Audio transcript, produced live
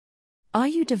Are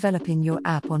you developing your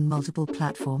app on multiple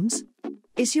platforms?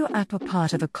 Is your app a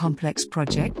part of a complex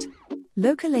project?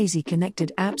 Localazy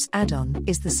Connected Apps Add-on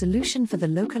is the solution for the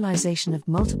localization of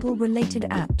multiple related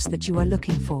apps that you are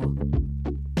looking for.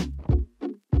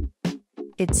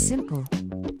 It's simple.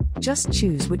 Just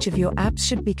choose which of your apps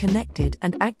should be connected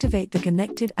and activate the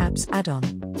Connected Apps add-on.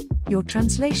 Your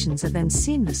translations are then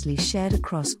seamlessly shared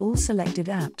across all selected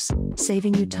apps,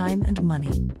 saving you time and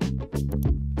money.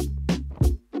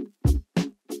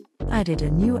 Added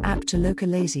a new app to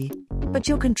Localazy, but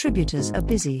your contributors are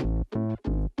busy.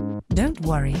 Don't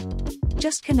worry.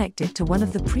 Just connect it to one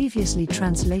of the previously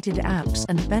translated apps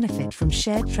and benefit from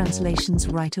shared translations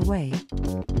right away.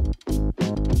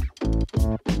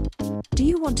 Do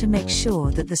you want to make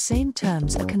sure that the same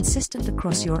terms are consistent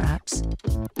across your apps?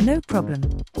 No problem.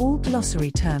 All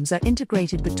glossary terms are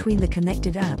integrated between the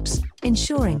connected apps,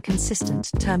 ensuring consistent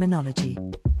terminology.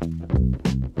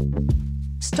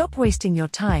 Stop wasting your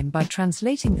time by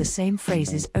translating the same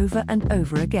phrases over and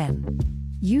over again.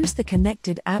 Use the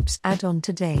Connected Apps add-on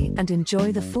today and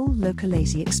enjoy the full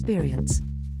Localazy experience.